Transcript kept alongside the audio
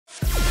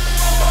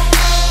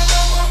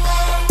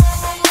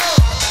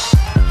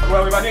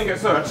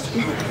didn't get searched.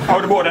 I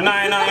would've bought the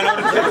 99 or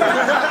the Texas.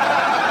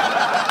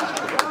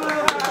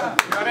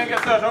 I didn't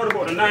get searched, I would've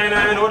bought the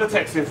 99 or the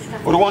Texas.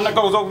 Or the one that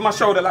goes over my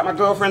shoulder like my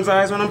girlfriend's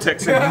eyes when I'm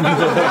texting.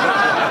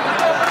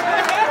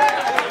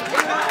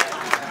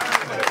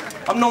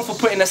 I'm known for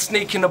putting a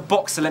snake in a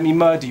box, so let me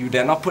murder you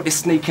then. I'll put this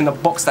snake in a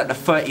box like the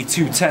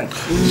 3210.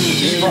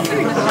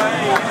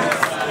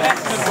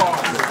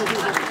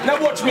 Now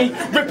watch me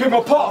rip him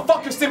apart.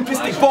 Fuck your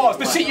simplistic bars.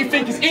 The shit you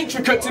think is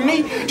intricate to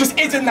me just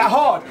isn't that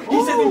hard.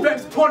 He said he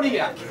reps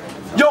Pontiac.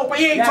 Yo, but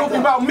he ain't talking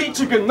about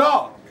Michigan,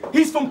 nah.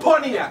 He's from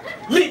Pontiac.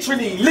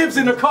 Literally lives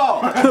in a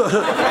car.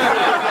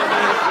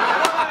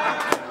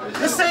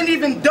 This ain't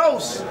even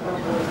Dose.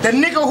 The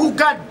nigga who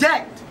got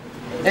decked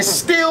and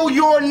steal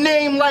your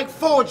name like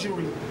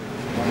forgery.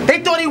 They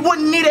thought he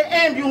wouldn't need an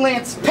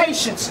ambulance.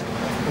 Patience.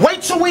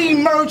 Wait till we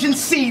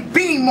emergency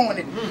beam on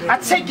it. I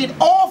take it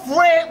off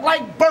red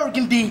like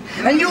burgundy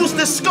and use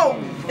the scope.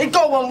 It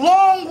go a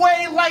long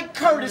way like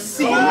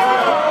courtesy.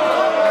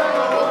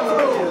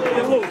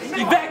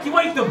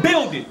 Evacuate the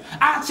building.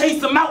 I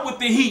chased them out with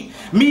the heat.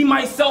 Me,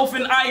 myself,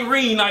 and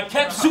Irene. I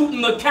kept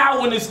shooting the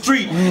cow in the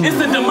street. It's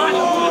a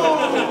demonic.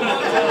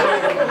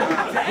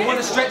 You want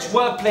to stretch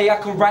wordplay? I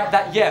can write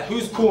that. Yeah.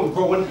 Who's corn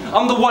growing?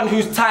 I'm the one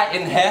who's tight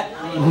in hair.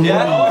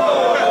 Yeah.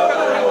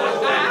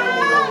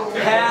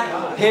 Hair.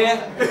 Here.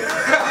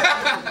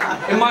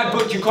 In my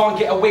book, you can't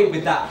get away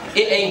with that.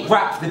 It ain't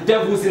rap, the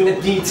devil's in the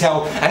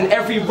detail. And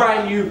every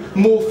rhyme you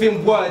morph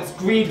in words.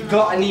 Greed,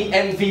 gluttony,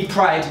 envy,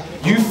 pride.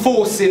 You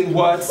force in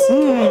words.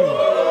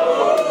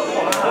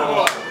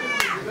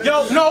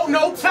 Yo,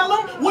 no, tell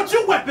him what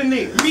your weapon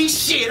is. Me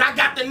shit, I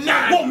got the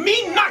 9. Well,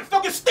 me knife,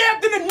 don't get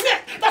stabbed in the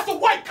neck. That's a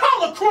white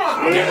collar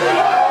crime.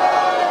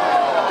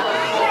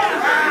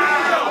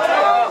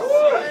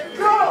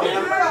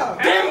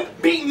 Them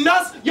beating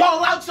us,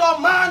 y'all out your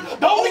mind.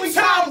 The only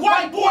time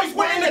white boys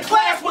were in the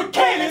class with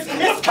cannons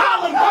is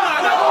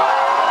Columbine.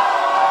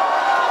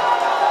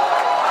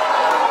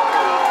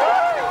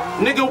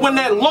 Nigga, when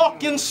that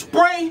lock-in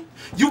spray,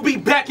 you be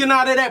backing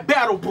out of that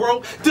battle,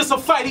 bro. This a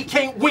fight he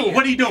can't win.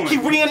 What he doing? He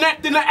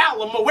reenacting the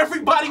Alamo.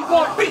 Everybody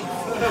want beef.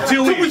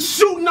 Till we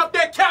shooting up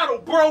that cattle,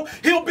 bro.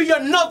 He'll be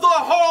another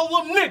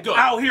Harlem nigga.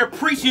 Out here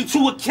preaching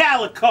to a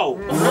calico.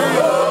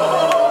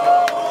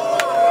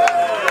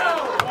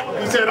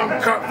 He said,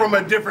 I'm cut from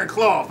a different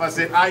cloth. I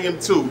said, I am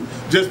too.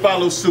 Just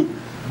follow suit.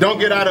 Don't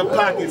get out of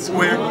pocket,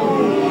 square.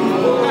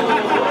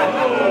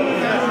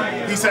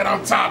 He said,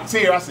 I'm top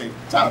tier. I said,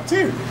 top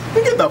tier?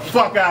 You get the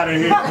fuck out of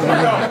here.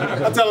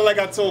 I tell him like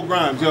I told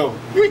Grimes, yo,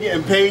 you ain't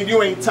getting paid.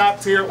 You ain't top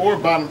tier or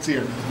bottom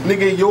tier.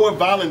 Nigga, you're a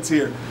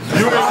volunteer.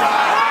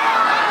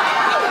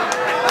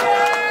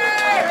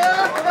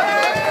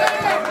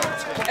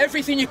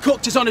 Everything you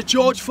cooked is on a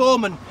George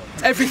Foreman.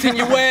 Everything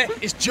you wear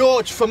is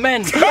George for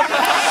men.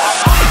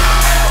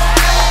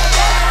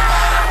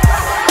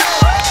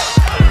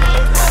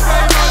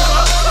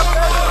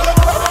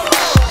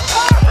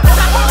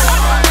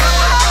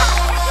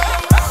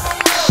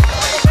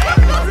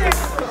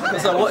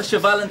 So I watched your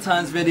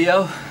Valentine's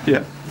video.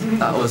 Yeah.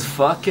 That was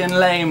fucking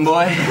lame,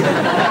 boy.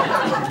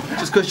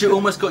 Just because you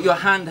almost got your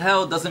hand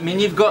held doesn't mean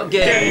you've got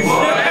game.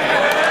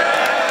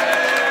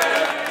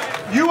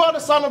 You are the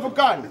son of a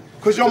gun,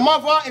 because your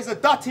mother is a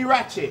dirty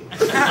ratchet.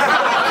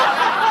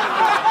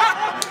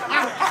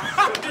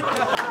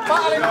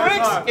 Battling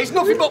Briggs, it's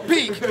nothing but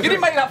peak. You didn't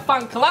make that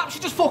fan collapse,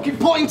 you just fucking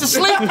put him to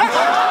sleep.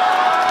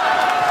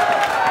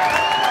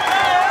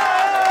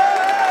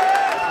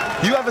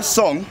 You have a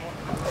song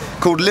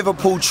called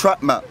Liverpool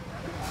Trap Map,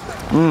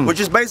 which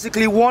is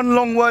basically one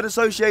long word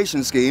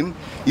association scheme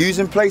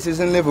using places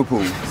in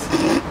Liverpool.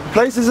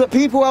 Places that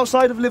people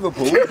outside of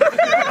Liverpool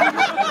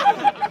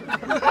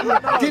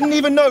didn't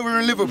even know we were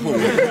in Liverpool.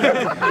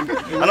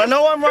 And I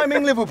know I'm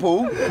rhyming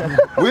Liverpool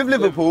with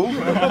Liverpool,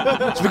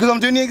 it's because I'm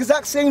doing the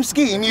exact same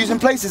scheme using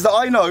places that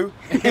I know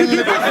in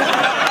Liverpool.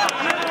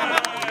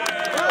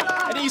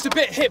 And he's a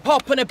bit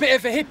hip-hop and a bit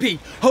of a hippie.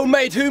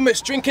 Homemade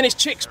hummus, drinking his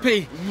chick's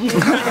pee.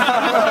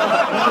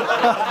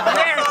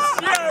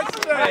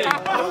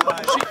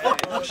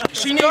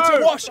 She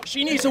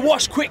needs to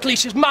wash quickly,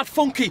 she's mad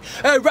funky.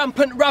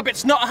 Rampant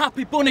rabbit's not a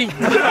happy bunny.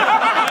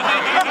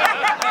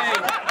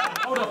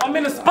 Hold up, I'm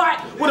in a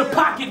spot with a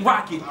pocket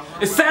rocket.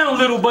 It sound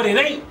little, but it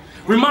ain't.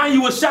 Remind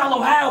you of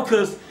Shallow Hal,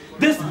 cause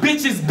this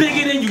bitch is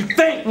bigger than you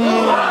think.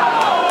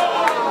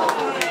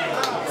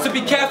 So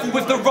be careful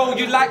with the role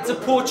you like to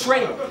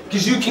portray,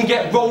 cause you can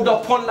get rolled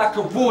up on like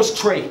a Raw's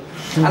tray.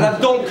 And I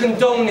don't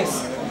condone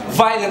this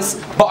violence,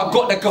 but I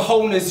got the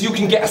cojones. You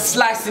can get a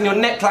slice in your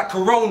neck like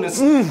Coronas.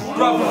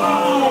 Brother.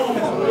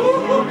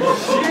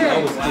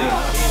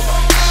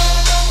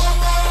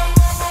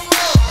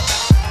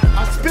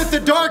 I spit the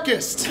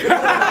darkest.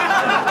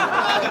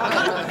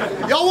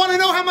 Y'all want to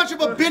know how much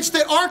of a bitch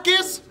that Ark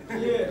is?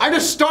 I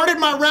just started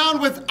my round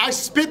with I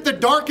spit the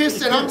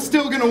darkest and I'm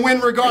still gonna win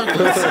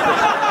regardless.